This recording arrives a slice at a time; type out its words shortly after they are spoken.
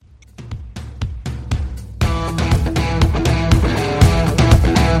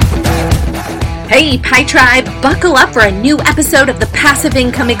Hey, Pi Tribe, buckle up for a new episode of the Passive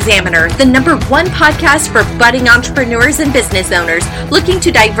Income Examiner, the #1 podcast for budding entrepreneurs and business owners looking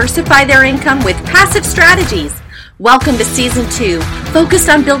to diversify their income with passive strategies. Welcome to Season 2, focused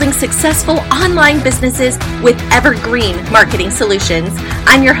on building successful online businesses with evergreen marketing solutions.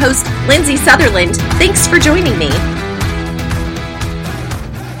 I'm your host, Lindsay Sutherland. Thanks for joining me.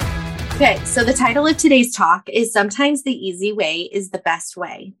 Okay, so the title of today's talk is Sometimes the Easy Way is the Best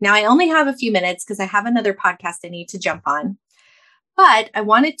Way. Now, I only have a few minutes because I have another podcast I need to jump on, but I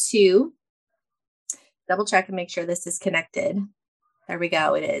wanted to double check and make sure this is connected. There we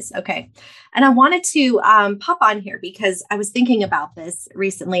go. It is. Okay. And I wanted to pop on here because I was thinking about this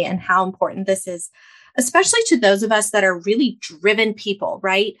recently and how important this is, especially to those of us that are really driven people,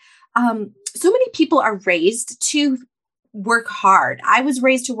 right? So many people are raised to work hard. I was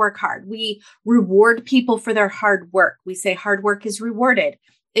raised to work hard. We reward people for their hard work. We say hard work is rewarded.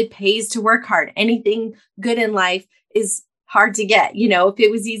 It pays to work hard. Anything good in life is hard to get. You know, if it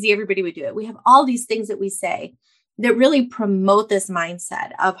was easy, everybody would do it. We have all these things that we say that really promote this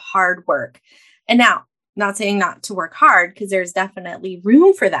mindset of hard work. And now, not saying not to work hard, because there's definitely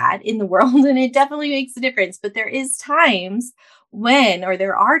room for that in the world, and it definitely makes a difference. But there are times when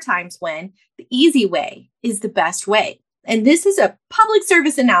the easy way is the best way. And this is a public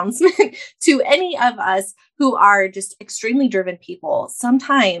service announcement to any of us who are just extremely driven people.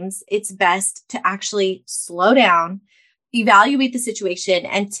 Sometimes it's best to actually slow down, evaluate the situation,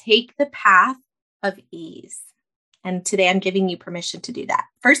 and take the path of ease. And today I'm giving you permission to do that.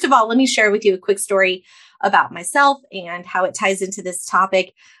 First of all, let me share with you a quick story about myself and how it ties into this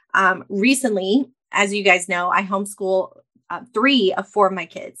topic. Recently, as you guys know, I homeschool 3 of 4 of my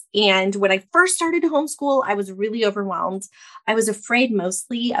kids. And when I first started to homeschool, I was really overwhelmed. I was afraid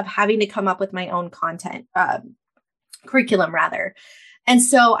mostly of having to come up with my own curriculum rather. And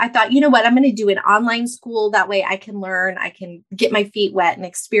so I thought, you know what, I'm going to do an online school. That way I can learn, I can get my feet wet and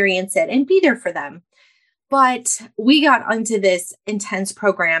experience it and be there for them. But we got into this intense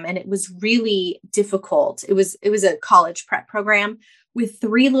program and it was really difficult. It was a college prep program with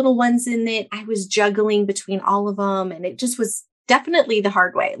 3 little ones in it. I was juggling between all of them, and it just was definitely the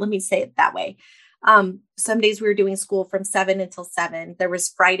hard way. Let me say it that way. Some days we were doing school from 7 until 7. There was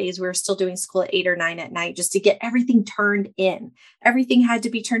Fridays we were still doing school at 8 or 9 at night just to get everything turned in. Everything had to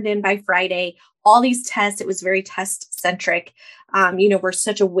be turned in by Friday. All these tests, it was very test centric. We're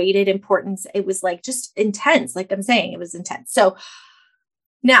such a weighted importance. It was like just intense. Like I'm saying, it was intense. So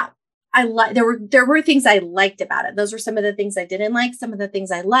now, there were things I liked about it. Those were some of the things I didn't like. Some of the things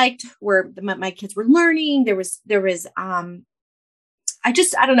I liked were my kids were learning. There was I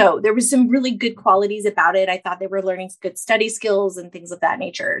don't know. There was some really good qualities about it. I thought they were learning good study skills and things of that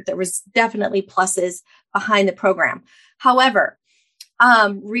nature. There was definitely pluses behind the program. However,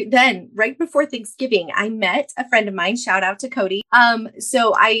 then right before Thanksgiving, I met a friend of mine, shout out to Cody.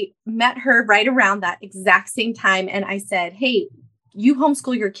 So I met her right around that exact same time. And I said, hey, you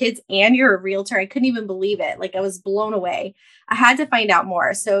homeschool your kids and you're a realtor. I couldn't even believe it. Like I was blown away. I had to find out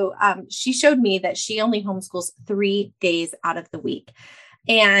more. So she showed me that she only homeschools 3 days out of the week.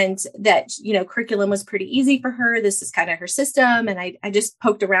 And that, curriculum was pretty easy for her. This is kind of her system. And I just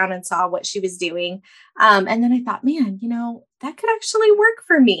poked around and saw what she was doing. And then I thought, man, that could actually work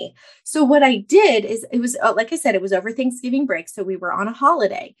for me. So what I did is it was, like I said, it was over Thanksgiving break. So we were on a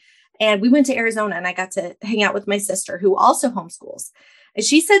holiday. And we went to Arizona and I got to hang out with my sister who also homeschools. And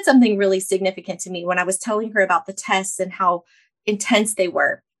she said something really significant to me when I was telling her about the tests and how intense they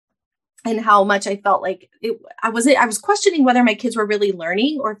were and how much I felt like I was questioning whether my kids were really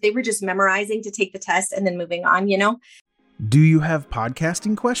learning or if they were just memorizing to take the test and then moving on, Do you have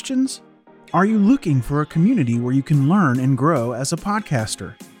podcasting questions? Are you looking for a community where you can learn and grow as a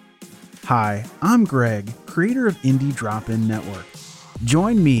podcaster? Hi, I'm Greg, creator of Indie Drop-In Network.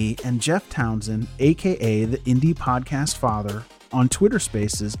 Join me and Jeff Townsend, aka the Indie Podcast Father, on Twitter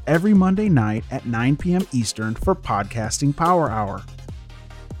Spaces every Monday night at 9 p.m. Eastern for Podcasting Power Hour.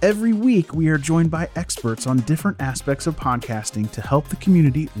 Every week, we are joined by experts on different aspects of podcasting to help the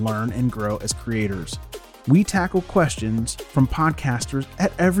community learn and grow as creators. We tackle questions from podcasters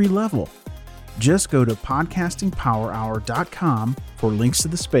at every level. Just go to podcastingpowerhour.com for links to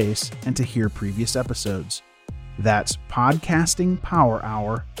the space and to hear previous episodes. That's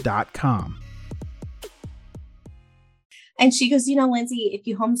podcastingpowerhour.com. And she goes, Lindsay, if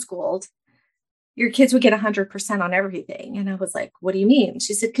you homeschooled, your kids would get 100% on everything. And I was like, what do you mean?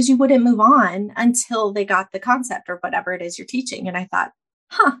 She said, because you wouldn't move on until they got the concept or whatever it is you're teaching. And I thought,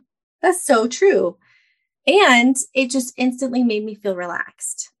 that's so true. And it just instantly made me feel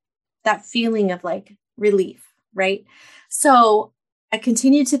relaxed. That feeling of like relief, right? So I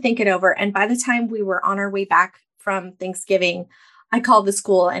continued to think it over. And by the time we were on our way back from Thanksgiving, I called the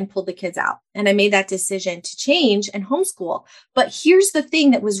school and pulled the kids out. And I made that decision to change and homeschool. But here's the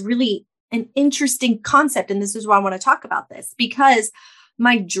thing that was really an interesting concept. And this is why I want to talk about this, because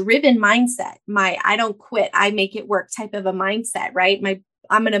my driven mindset, my I don't quit, I make it work type of a mindset, right?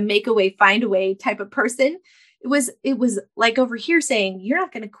 I'm going to make a way, find a way type of person. It was like over here saying, you're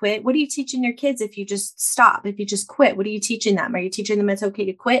not going to quit. What are you teaching your kids if you just stop, if you just quit? What are you teaching them? Are you teaching them it's okay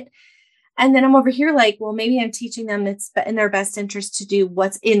to quit? And then I'm over here like, well, maybe I'm teaching them it's in their best interest to do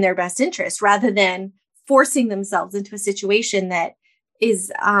what's in their best interest rather than forcing themselves into a situation that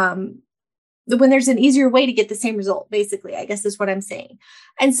is, when there's an easier way to get the same result, basically, I guess is what I'm saying.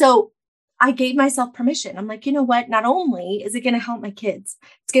 And so I gave myself permission. I'm like, you know what? Not only is it going to help my kids,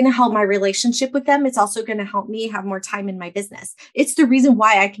 it's going to help my relationship with them. It's also going to help me have more time in my business. It's the reason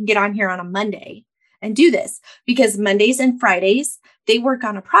why I can get on here on a Monday and do this, because Mondays and Fridays, they work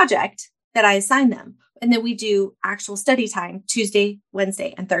on a project that I assign them. And then we do actual study time Tuesday,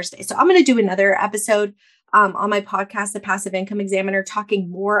 Wednesday, and Thursday. So I'm going to do another episode on my podcast, The Passive Income Examiner, talking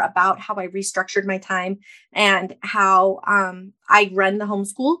more about how I restructured my time and how I run the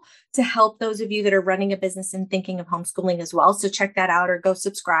homeschool to help those of you that are running a business and thinking of homeschooling as well. So check that out or go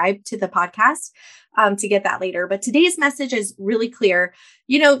subscribe to the podcast to get that later. But today's message is really clear.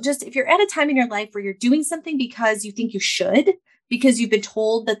 Just if you're at a time in your life where you're doing something because you think you should, because you've been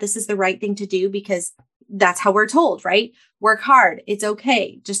told that this is the right thing to do, because that's how we're told, right? Work hard. It's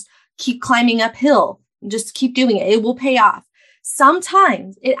okay. Just keep climbing uphill. Just keep doing it. It will pay off.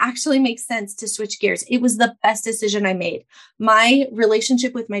 Sometimes it actually makes sense to switch gears. It was the best decision I made. My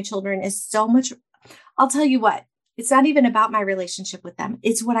relationship with my children is so much. I'll tell you what, it's not even about my relationship with them.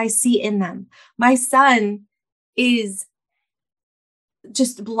 It's what I see in them. My son is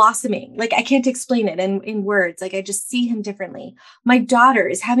just blossoming. Like I can't explain it in words. Like I just see him differently. My daughter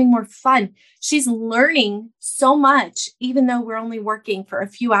is having more fun. She's learning so much, even though we're only working for a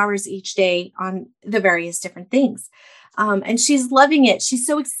few hours each day on the various different things. And she's loving it. She's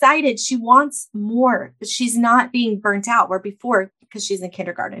so excited. She wants more, but she's not being burnt out. Where before, because she's in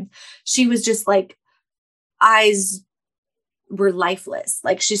kindergarten, she was just like, eyes were lifeless.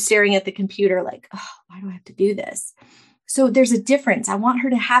 Like she's staring at the computer like, oh, why do I have to do this? So there's a difference. I want her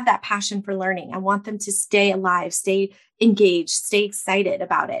to have that passion for learning. I want them to stay alive, stay engaged, stay excited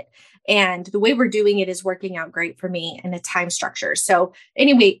about it. And the way we're doing it is working out great for me in a time structure. So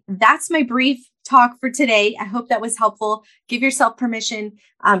anyway, that's my brief talk for today. I hope that was helpful. Give yourself permission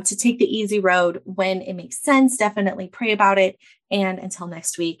to take the easy road when it makes sense. Definitely pray about it. And until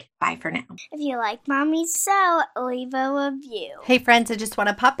next week, bye for now. If you like Mommy's Sew, leave a review. Hey friends, I just want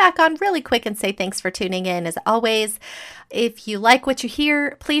to pop back on really quick and say thanks for tuning in. As always, if you like what you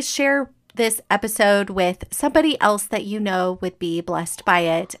hear, please share this episode with somebody else that you know would be blessed by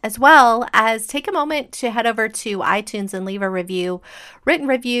it, as well as take a moment to head over to iTunes and leave a review. Written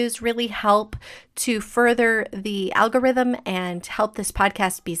reviews really help to further the algorithm and help this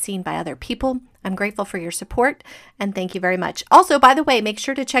podcast be seen by other people. I'm grateful for your support and thank you very much. Also, by the way, make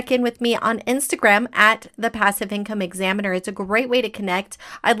sure to check in with me on Instagram at The Passive Income Examiner. It's a great way to connect.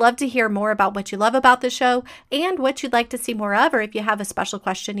 I'd love to hear more about what you love about the show and what you'd like to see more of, or if you have a special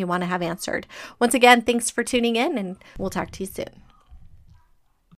question you want to have answered. Once again, thanks for tuning in and we'll talk to you soon.